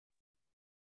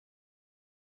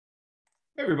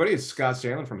Hey everybody, it's Scott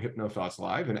Sandlin from HypnoThoughts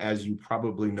Live, and as you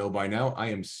probably know by now, I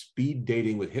am speed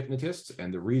dating with hypnotists,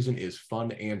 and the reason is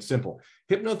fun and simple.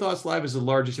 HypnoThoughts Live is the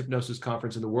largest hypnosis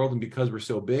conference in the world, and because we're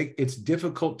so big, it's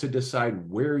difficult to decide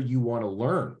where you want to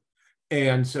learn.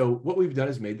 And so what we've done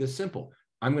is made this simple.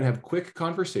 I'm going to have quick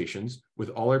conversations with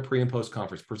all our pre and post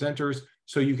conference presenters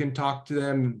so you can talk to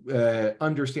them,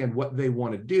 understand what they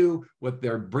want to do, what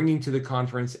they're bringing to the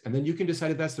conference, and then you can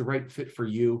decide if that's the right fit for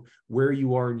you, where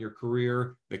you are in your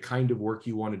career, the kind of work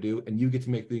you want to do, and you get to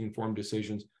make the informed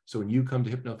decisions. So when you come to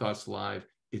HypnoThoughts Live,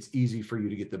 it's easy for you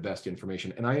to get the best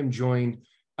information. And I am joined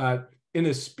in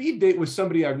a speed date with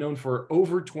somebody I've known for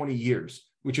over 20 years,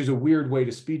 which is a weird way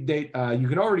to speed date. You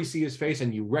can already see his face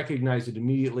and you recognize it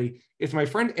immediately. It's my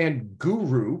friend and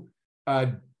guru,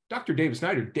 Dr. David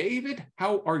Snyder. David,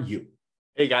 how are you?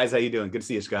 Hey guys, how you doing? Good to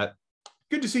see you, Scott.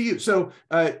 Good to see you. So,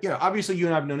 obviously you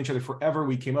and I have known each other forever.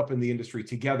 We came up in the industry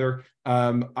together.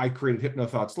 I created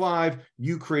HypnoThoughts Live.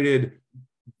 You created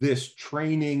this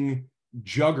training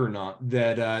juggernaut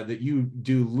that you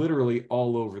do literally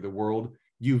all over the world.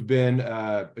 You've been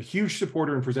a huge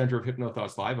supporter and presenter of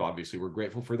HypnoThoughts Live. Obviously, we're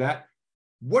grateful for that.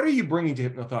 What are you bringing to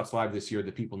HypnoThoughts Live this year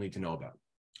that people need to know about?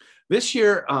 This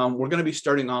year, we're going to be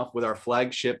starting off with our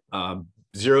flagship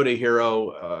Zero to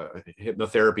Hero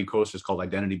hypnotherapy course. It's called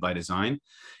Identity by Design.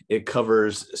 It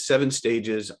covers 7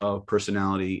 stages of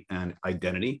personality and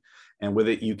identity. And with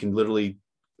it, you can literally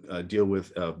deal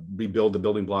with rebuild the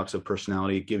building blocks of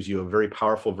personality. It gives you a very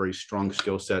powerful, very strong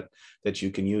skill set that you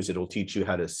can use. It'll teach you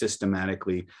how to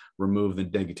systematically remove the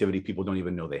negativity people don't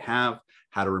even know they have,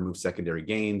 how to remove secondary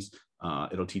gains.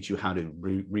 It'll teach you how to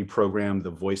reprogram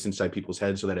the voice inside people's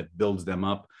heads so that it builds them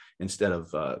up instead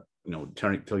of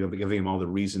giving them all the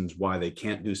reasons why they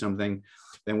can't do something.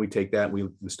 Then we take that, we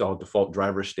install default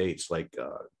driver states like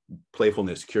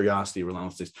playfulness, curiosity,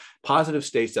 relentlessness, positive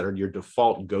states that are your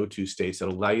default go-to states that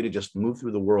allow you to just move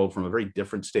through the world from a very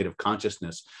different state of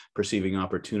consciousness, perceiving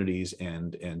opportunities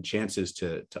and chances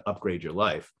to upgrade your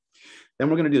life. Then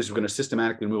we're going to do is we're going to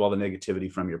systematically remove all the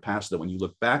negativity from your past so that when you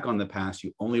look back on the past,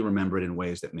 you only remember it in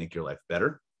ways that make your life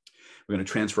better. We're going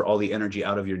to transfer all the energy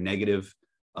out of your negative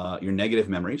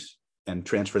memories and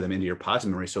transfer them into your positive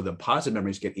memories. So the positive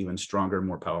memories get even stronger,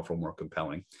 more powerful, more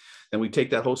compelling. Then we take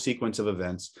that whole sequence of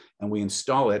events and we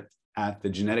install it at the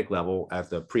genetic level, at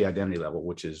the pre-identity level,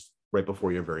 which is right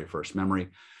before your very first memory.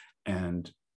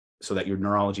 And so that your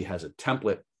neurology has a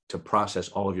template to process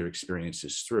all of your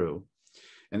experiences through.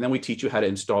 And then we teach you how to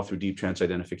install through deep trance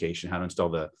identification, how to install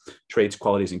the traits,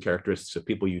 qualities, and characteristics of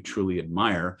people you truly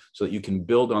admire so that you can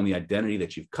build on the identity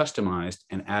that you've customized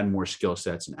and add more skill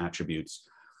sets and attributes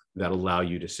that allow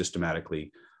you to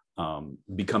systematically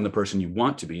become the person you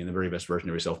want to be and the very best version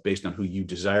of yourself based on who you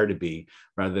desire to be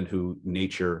rather than who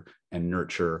nature and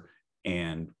nurture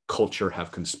and culture have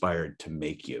conspired to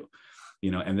make you.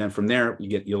 And then from there,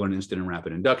 you'll learn instant and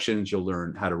rapid inductions. You'll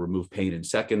learn how to remove pain in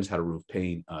seconds, how to remove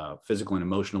pain, physical and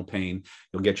emotional pain.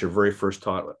 You'll get your very first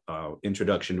taught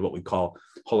introduction to what we call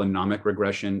holonomic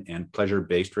regression and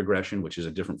pleasure-based regression, which is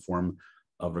a different form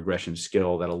of regression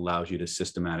skill that allows you to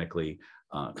systematically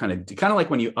kind of like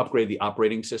when you upgrade the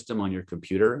operating system on your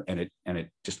computer and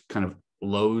it just kind of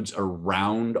loads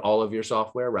around all of your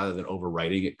software rather than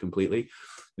overwriting it completely.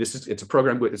 It's a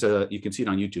program, you can see it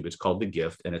on YouTube. It's called The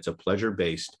Gift, and it's a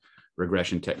pleasure-based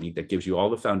regression technique that gives you all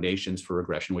the foundations for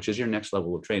regression, which is your next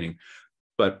level of training.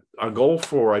 But our goal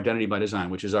for Identity by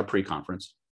Design, which is our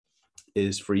pre-conference,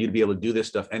 is for you to be able to do this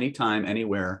stuff anytime,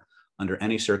 anywhere, under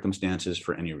any circumstances,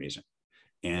 for any reason.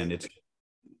 And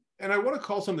I want to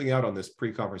call something out on this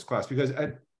pre-conference class because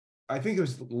I think it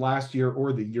was last year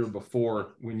or the year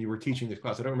before when you were teaching this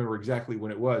class. I don't remember exactly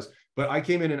when it was, but I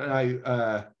came in and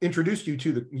I introduced you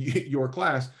to your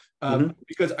class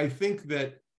because I think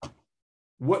that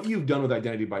what you've done with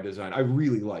Identity by Design, I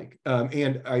really like.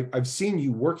 And I've seen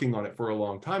you working on it for a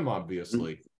long time,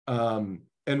 obviously. And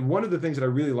one of the things that I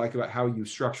really like about how you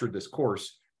structured this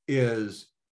course is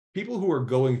people who are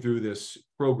going through this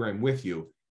program with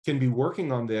you can be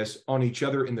working on this on each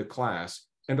other in the class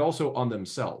and also on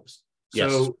themselves.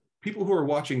 Yes. So people who are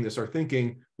watching this are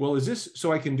thinking, well, is this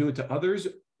so I can do it to others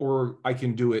or I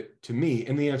can do it to me?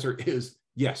 And the answer is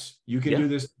yes, you can do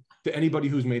this to anybody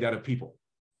who's made out of people.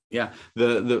 Yeah.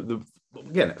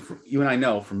 Again, you and I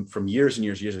know from years and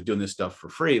years of doing this stuff for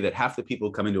free that half the people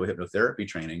who come into a hypnotherapy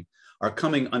training are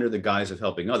coming under the guise of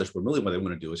helping others, but really what they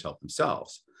want to do is help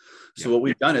themselves. So what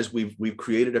we've done is we've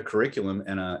created a curriculum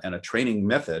and a training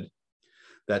method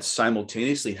that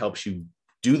simultaneously helps you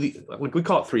do we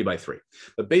call it 3x3.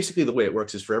 But basically the way it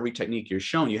works is for every technique you're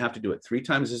shown, you have to do it 3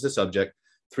 times as the subject,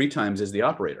 3 times as the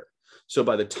operator. So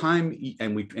by the time,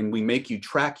 and we make you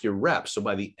track your reps. So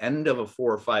by the end of a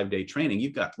 4 or 5 day training,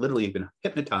 you've got literally been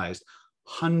hypnotized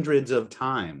hundreds of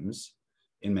times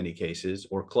in many cases,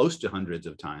 or close to hundreds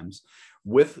of times,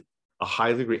 with a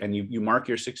high degree, and you mark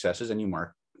your successes and you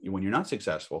mark when you're not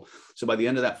successful. So by the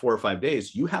end of that 4 or 5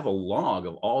 days, you have a log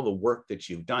of all the work that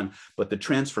you've done, but the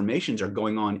transformations are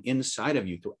going on inside of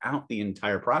you throughout the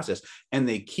entire process, and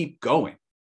they keep going.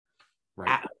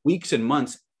 Right. Weeks and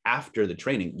months after the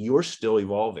training, you're still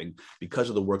evolving because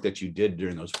of the work that you did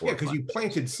during those 4 Yeah, because you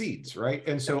planted seeds, right?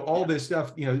 And so all this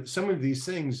stuff, some of these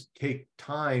things take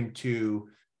time to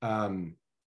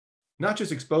not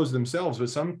just expose themselves,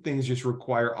 but some things just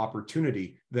require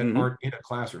opportunity that aren't in a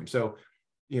classroom. So,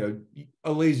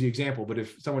 a lazy example, but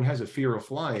if someone has a fear of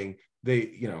flying,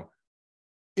 they,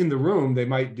 in the room, they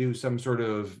might do some sort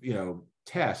of,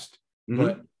 test,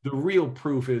 but the real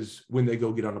proof is when they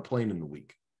go get on a plane in the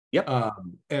week. Yep.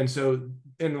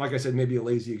 And like I said, maybe a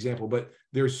lazy example, but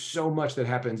there's so much that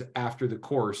happens after the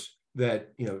course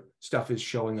that, stuff is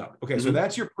showing up. Okay. So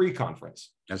that's your pre-conference.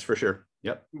 That's for sure.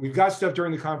 Yep. We've got stuff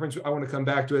during the conference. I want to come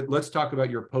back to it. Let's talk about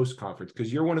your post-conference,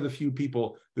 because you're one of the few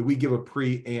people that we give a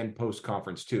pre and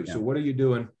post-conference to. Yeah. So what are you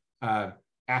doing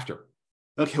after?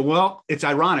 Okay, well, it's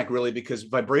ironic, really, because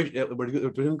vibration.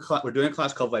 We're doing a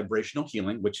class called Vibrational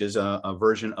Healing, which is a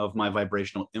version of my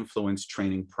vibrational influence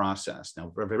training process.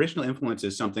 Now, vibrational influence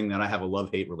is something that I have a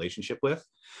love-hate relationship with,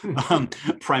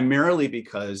 primarily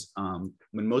because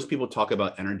when most people talk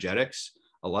about energetics,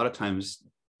 a lot of times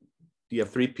you have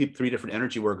three different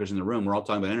energy workers in the room. We're all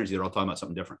talking about energy. They're all talking about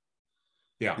something different.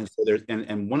 Yeah. And so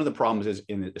and one of the problems is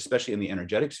especially in the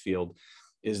energetics field,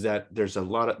 is that there's a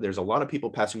lot of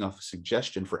people passing off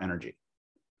suggestion for energy.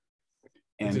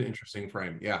 And it's an interesting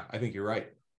frame. Yeah, I think you're right.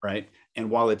 Right.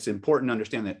 And while it's important to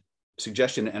understand that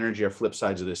suggestion and energy are flip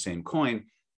sides of the same coin,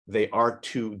 they are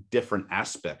two different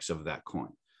aspects of that coin.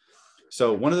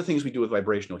 So one of the things we do with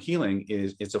vibrational healing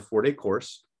is it's a 4-day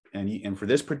course. And for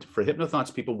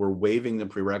HypnoThoughts people, we're waiving the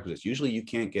prerequisites. Usually you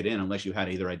can't get in unless you had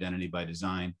either Identity by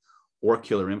Design or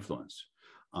Killer Influence.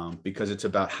 Because it's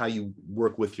about how you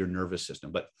work with your nervous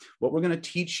system. But what we're going to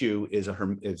teach you is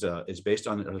based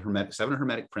on 7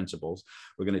 hermetic principles.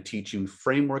 We're going to teach you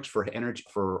frameworks for energy,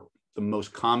 for the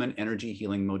most common energy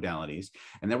healing modalities.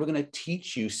 And then we're going to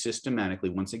teach you systematically,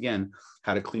 once again,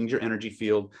 how to cleanse your energy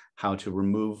field, how to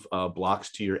remove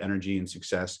blocks to your energy and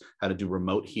success, how to do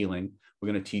remote healing. We're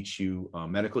going to teach you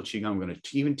medical Qigong. We're going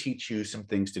to even teach you some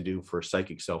things to do for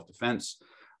psychic self-defense,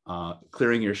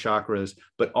 clearing your chakras,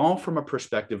 but all from a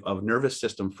perspective of nervous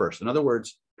system first. In other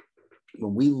words,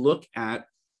 when we look at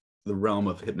the realm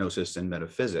of hypnosis and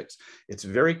metaphysics, it's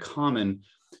very common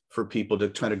for people to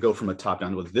try to go from a top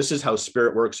down. This is how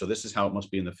spirit works, so this is how it must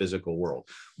be in the physical world.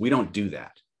 We don't do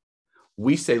that.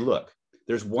 We say, look,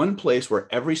 there's one place where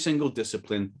every single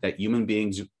discipline that human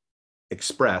beings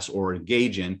express or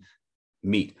engage in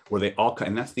meet, where they all,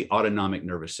 and that's the autonomic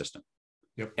nervous system.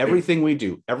 Yep. Everything we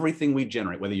do, everything we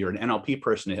generate, whether you're an NLP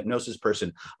person, a hypnosis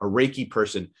person, a Reiki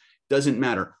person, doesn't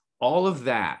matter. All of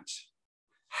that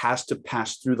has to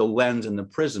pass through the lens and the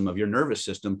prism of your nervous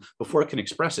system before it can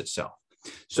express itself.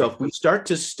 So if we start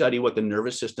to study what the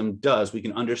nervous system does, we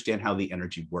can understand how the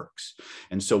energy works.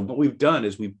 And so what we've done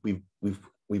is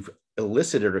we've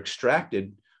elicited or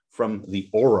extracted from the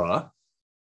aura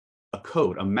a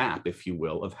code, a map, if you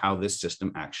will, of how this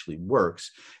system actually works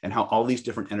and how all these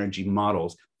different energy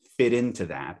models fit into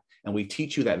that. And we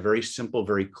teach you that very simple,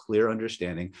 very clear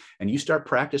understanding. And you start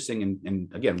practicing. And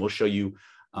again, we'll show you,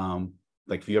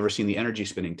 like if you've ever seen the energy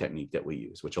spinning technique that we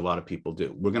use, which a lot of people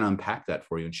do, we're going to unpack that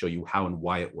for you and show you how and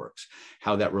why it works,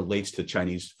 how that relates to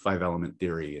Chinese 5-element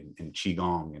theory and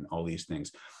Qigong and all these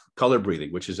things. Color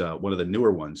breathing, which is one of the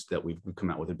newer ones that we've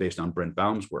come out with, based on Brent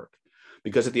Baum's work.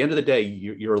 Because at the end of the day,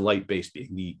 you're a light-based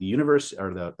being. The universe,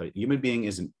 or the human being,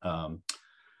 is a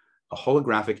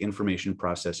holographic information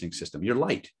processing system. Your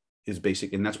light is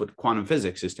basic, and that's what quantum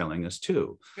physics is telling us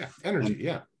too. Yeah,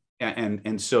 energy.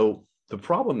 And so the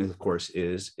problem, of course,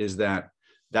 is that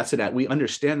we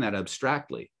understand that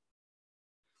abstractly,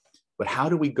 but how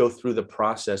do we go through the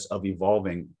process of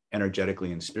evolving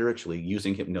energetically and spiritually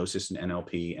using hypnosis and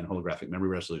NLP and holographic memory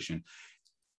resolution,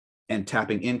 and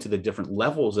tapping into the different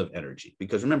levels of energy?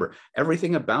 Because remember,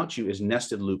 everything about you is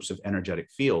nested loops of energetic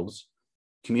fields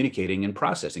communicating and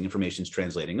processing. Information's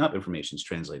translating up, information's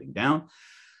translating down.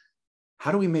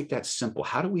 How do we make that simple?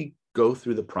 How do we go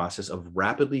through the process of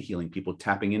rapidly healing people,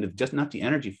 tapping into just not the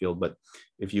energy field, but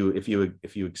if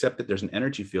you accept that there's an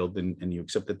energy field, and you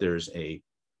accept that there's a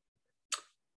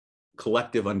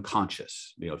collective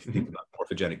unconscious, if you think about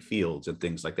morphogenic fields and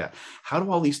things like that, how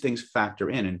do all these things factor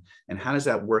in, and how does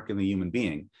that work in the human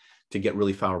being? to get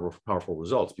really powerful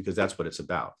results, because that's what it's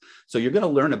about. So you're going to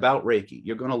learn about Reiki.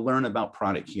 You're going to learn about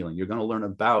pranic healing. You're going to learn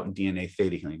about DNA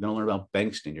theta healing. You're going to learn about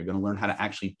Bankston. You're going to learn how to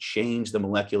actually change the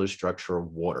molecular structure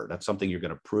of water. That's something you're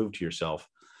going to prove to yourself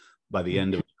by the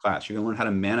end of the class. You're going to learn how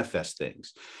to manifest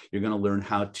things. You're going to learn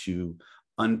how to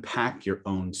unpack your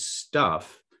own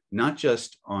stuff, not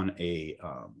just on a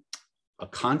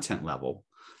content level,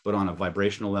 but on a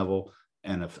vibrational level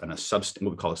and what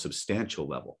we call a substantial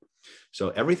level. So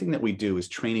everything that we do is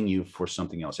training you for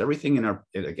something else. Everything in our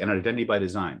Identity by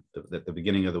Design, at the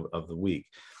beginning of the week,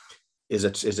 is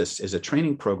a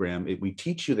training program. We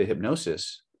teach you the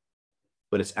hypnosis,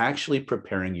 but it's actually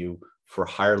preparing you for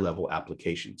higher level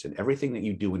applications. And everything that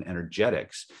you do in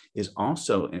energetics is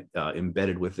also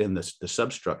embedded within the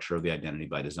substructure of the Identity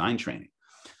by Design training.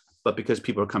 But because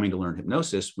people are coming to learn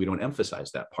hypnosis, we don't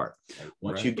emphasize that part.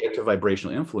 Once you get to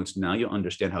vibrational influence, now you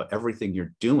understand how everything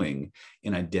you're doing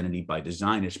in Identity by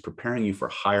Design is preparing you for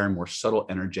higher, more subtle,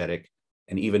 energetic,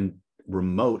 and even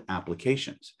remote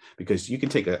applications. Because you can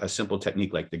take a simple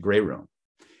technique like the gray room,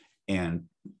 and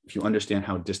if you understand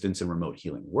how distance and remote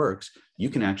healing works, you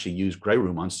can actually use gray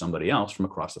room on somebody else from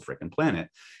across the freaking planet.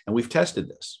 And we've tested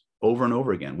this over and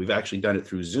over again. We've actually done it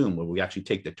through Zoom, where we actually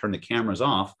turn the cameras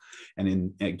off,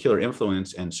 and in Killer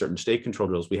Influence and certain state control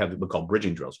drills, we have what we call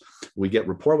bridging drills. We get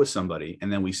rapport with somebody,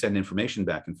 and then we send information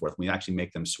back and forth. We actually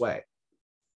make them sway,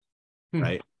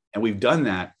 right? And we've done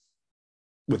that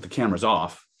with the cameras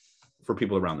off for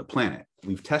people around the planet.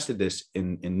 We've tested this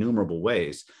in innumerable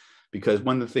ways, because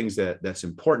one of the things that's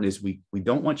important is we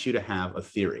don't want you to have a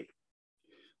theory.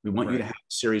 We want you to have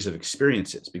a series of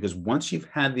experiences, because once you've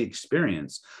had the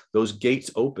experience, those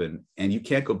gates open and you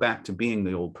can't go back to being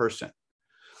the old person.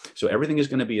 So everything is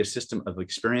going to be a system of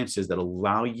experiences that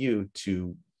allow you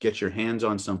to get your hands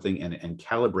on something and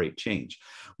calibrate change.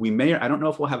 I don't know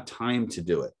if we'll have time to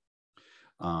do it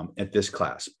at this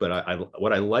class, but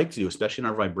what I like to do, especially in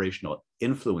our vibrational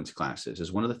influence classes,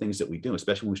 is one of the things that we do,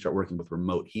 especially when we start working with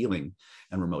remote healing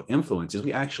and remote influence, is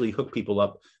we actually hook people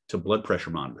up to blood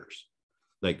pressure monitors.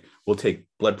 Like, we'll take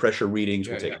blood pressure readings,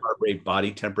 we'll take heart rate,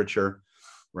 body temperature,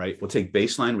 right? We'll take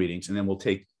baseline readings, and then we'll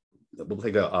take a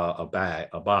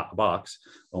box,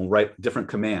 and we'll write different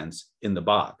commands in the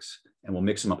box, and we'll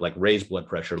mix them up, like raise blood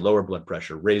pressure, lower blood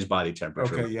pressure, raise body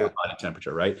temperature, body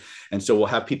temperature, right? And so we'll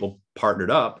have people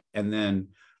partnered up, and then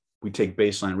we take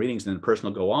baseline readings, and then the person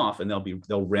will go off, and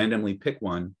they'll randomly pick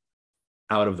one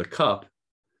out of the cup,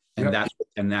 and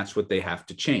that's what they have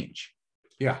to change.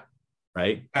 Yeah.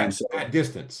 Right. At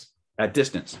distance.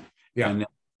 Yeah.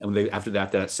 And they, after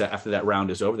that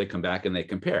round is over, they come back and they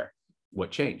compare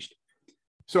what changed.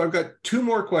 So I've got two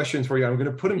more questions for you. I'm going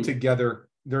to put them together.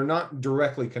 They're not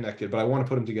directly connected, but I want to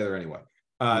put them together anyway.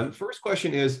 The first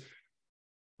question is,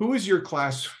 who is your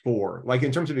class for? Like,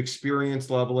 in terms of experience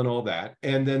level and all that.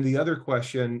 And then the other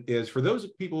question is, for those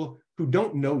people who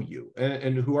don't know you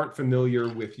and who aren't familiar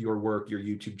with your work, your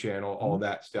YouTube channel, all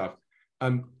that stuff,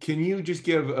 can you just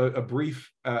give a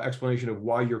brief explanation of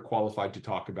why you're qualified to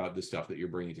talk about the stuff that you're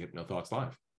bringing to HypnoThoughts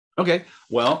Live? Okay.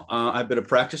 Well, I've been a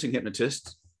practicing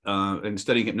hypnotist and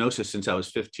studying hypnosis since I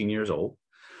was 15 years old.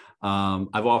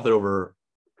 I've authored over,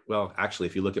 well, actually,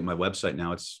 if you look at my website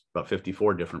now, it's about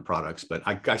 54 different products, but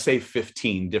I say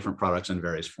 15 different products in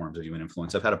various forms of human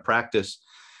influence. I've had a practice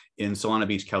in Solana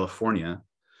Beach, California,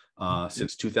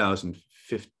 since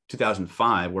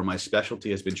 2005, where my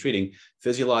specialty has been treating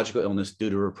physiological illness due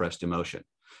to repressed emotion.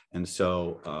 And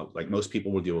so like most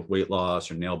people will deal with weight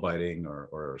loss or nail biting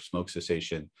or smoke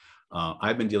cessation.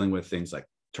 I've been dealing with things like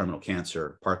terminal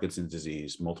cancer, Parkinson's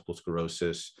disease, multiple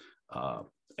sclerosis,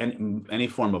 and any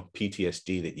form of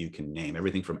PTSD that you can name,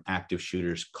 everything from active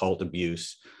shooters, cult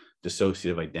abuse,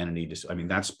 dissociative identity. I mean,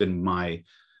 that's been my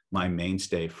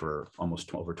mainstay for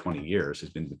almost over 20 years, has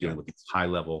been dealing with these high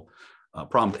level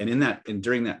problems. And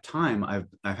during that time,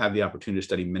 I've had the opportunity to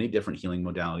study many different healing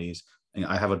modalities. And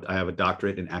I have a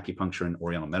doctorate in acupuncture and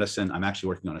Oriental medicine. I'm actually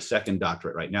working on a second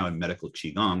doctorate right now in medical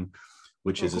qigong,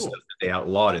 which is a stuff that they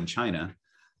outlawed in China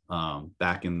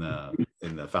back in the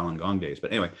Falun Gong days.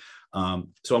 But anyway,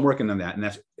 so I'm working on that,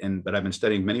 but I've been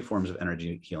studying many forms of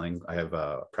energy healing. I have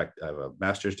a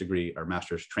master's degree or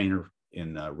master's trainer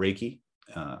in Reiki.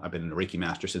 I've been a Reiki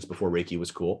master since before Reiki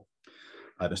was cool.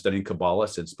 I've been studying Kabbalah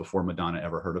since before Madonna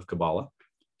ever heard of Kabbalah.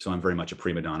 So I'm very much a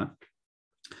pre-Madonna.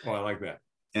 Oh, I like that.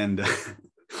 And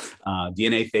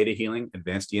DNA theta healing,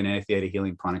 advanced DNA theta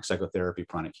healing, pranic psychotherapy,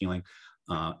 pranic healing.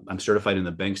 I'm certified in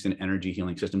the Bankston energy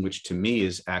healing system, which to me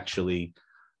is actually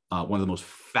one of the most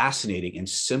fascinating and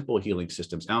simple healing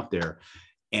systems out there,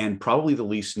 and probably the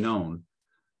least known,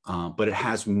 but it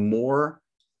has more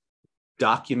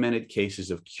documented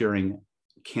cases of curing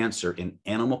cancer in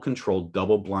animal-controlled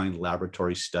double-blind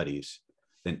laboratory studies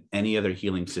than any other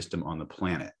healing system on the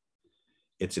planet.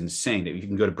 It's insane. You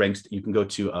can go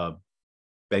to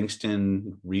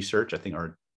Bankston Research, I think,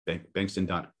 or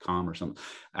Bankston.com or something.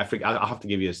 I forget. I'll have to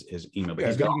give you his email. But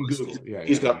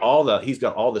he's got all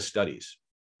the studies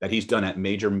that he's done at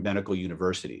major medical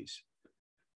universities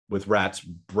with rats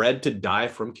bred to die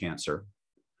from cancer,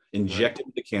 injected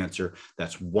with the cancer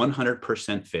that's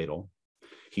 100% fatal.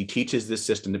 He teaches this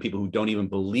system to people who don't even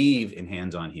believe in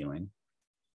hands-on healing.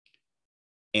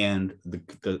 And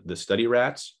the study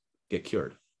rats get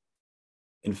cured.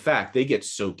 In fact, they get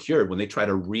so cured when they try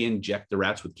to re-inject the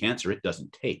rats with cancer, it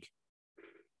doesn't take.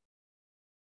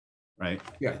 Right?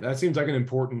 Yeah, that seems like an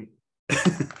important.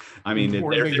 I mean,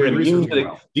 they're immune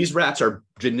to these rats are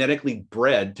genetically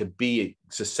bred to be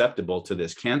susceptible to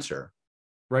this cancer.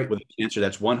 Right. With a cancer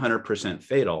that's 100%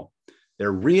 fatal.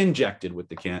 They're re-injected with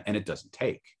the cancer, and it doesn't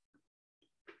take.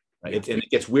 Right? And it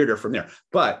gets weirder from there.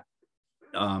 But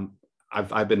I'm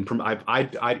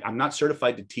not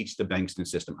certified to teach the Bankston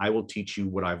system. I will teach you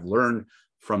what I've learned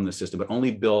from the system, but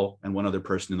only Bill and one other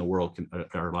person in the world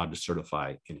are allowed to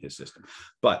certify in his system.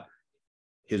 But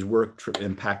his work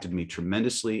impacted me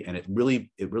tremendously, and it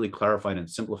really clarified and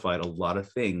simplified a lot of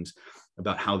things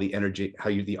about how the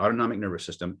autonomic nervous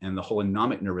system and the whole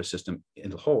anomic nervous system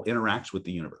and the whole interacts with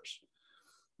the universe,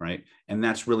 right? And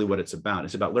that's really what it's about.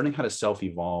 It's about learning how to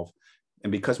self-evolve.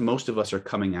 And because most of us are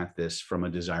coming at this from a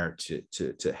desire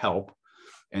to help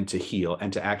and to heal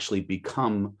and to actually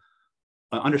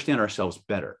understand ourselves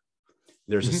better,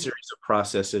 there's a series of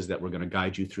processes that we're going to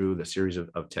guide you through, the series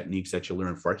of techniques that you'll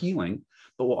learn for healing,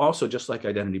 but we'll also, just like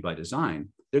Identity by Design,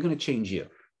 they're going to change you.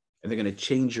 And they're going to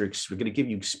change we're going to give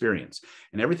you experience.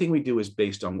 And everything we do is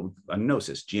based on a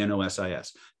gnosis,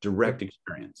 Gnosis, direct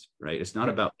experience, right? It's not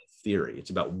about theory. It's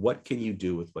about what can you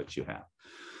do with what you have.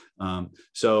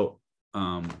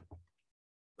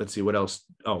 Let's see what else.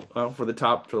 For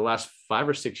the last 5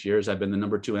 or 6 years, I've been the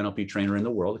 #2 NLP trainer in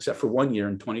the world, except for 1 year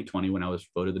in 2020 when I was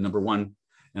voted the #1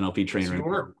 NLP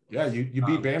trainer. Yeah, you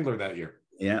beat Bandler that year.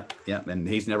 Yeah. And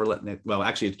he's never let me, well,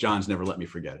 actually it's John's never let me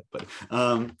forget it. But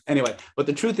anyway, but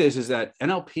the truth is that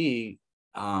NLP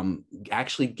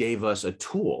actually gave us a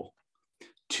tool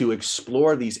to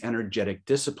explore these energetic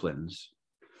disciplines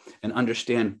and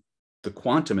understand the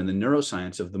quantum and the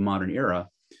neuroscience of the modern era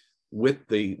with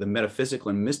the metaphysical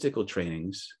and mystical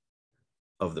trainings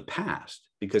of the past,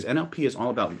 because NLP is all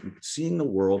about seeing the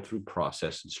world through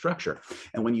process and structure.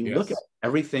 And when you look at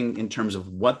everything in terms of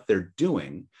what they're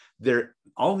doing,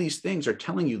 all these things are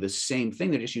telling you the same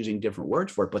thing. They're just using different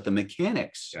words for it, but the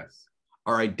mechanics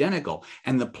are identical.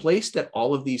 And the place that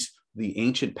all of the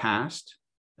ancient past,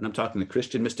 and I'm talking the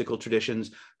Christian mystical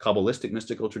traditions, Kabbalistic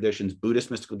mystical traditions, Buddhist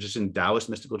mystical traditions, Taoist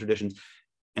mystical traditions,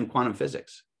 and quantum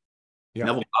physics,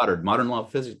 Neville Goddard, modern law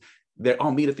of physics, they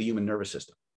all meet at the human nervous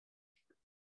system.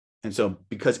 And so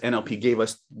because NLP gave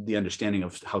us the understanding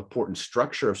of how important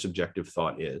structure of subjective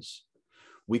thought is,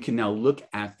 we can now look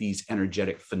at these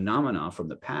energetic phenomena from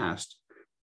the past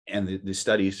and the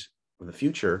studies of the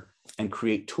future and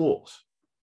create tools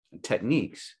and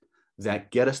techniques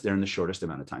that get us there in the shortest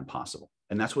amount of time possible.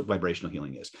 And that's what vibrational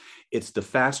healing is. It's the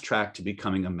fast track to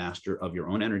becoming a master of your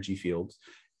own energy fields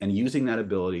and using that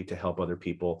ability to help other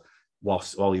people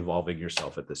while evolving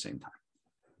yourself at the same time.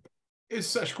 It's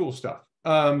such cool stuff.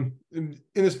 In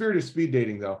the spirit of speed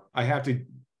dating, though, I have to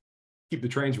keep the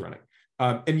trains running.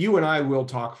 And you and I will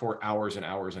talk for hours and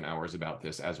hours and hours about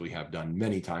this, as we have done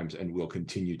many times and will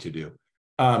continue to do.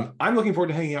 I'm looking forward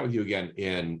to hanging out with you again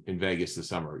in Vegas this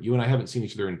summer. You and I haven't seen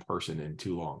each other in person in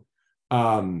too long.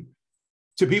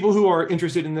 To people who are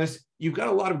interested in this, you've got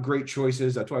a lot of great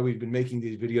choices. That's why we've been making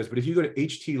these videos. But if you go to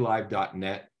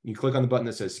htlive.net, you click on the button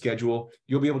that says schedule,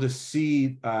 you'll be able to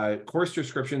see course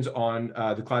descriptions on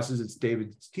the classes that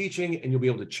David's teaching, and you'll be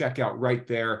able to check out right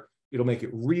there. It'll make it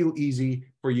real easy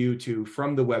for you to,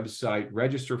 from the website,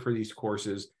 register for these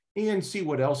courses and see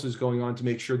what else is going on to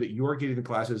make sure that you're getting the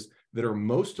classes that are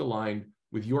most aligned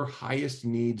with your highest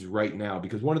needs right now.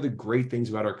 Because one of the great things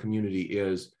about our community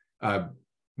is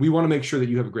we want to make sure that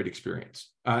you have a great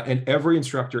experience. And every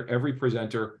instructor, every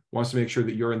presenter wants to make sure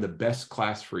that you're in the best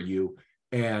class for you.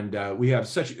 And we have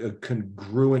such a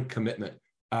congruent commitment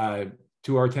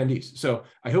to our attendees. So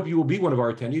I hope you will be one of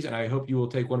our attendees, and I hope you will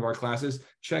take one of our classes.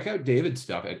 Check out David's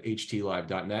stuff at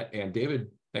htlive.net. And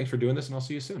David, thanks for doing this, and I'll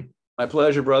see you soon. My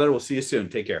pleasure, brother. We'll see you soon.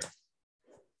 Take care.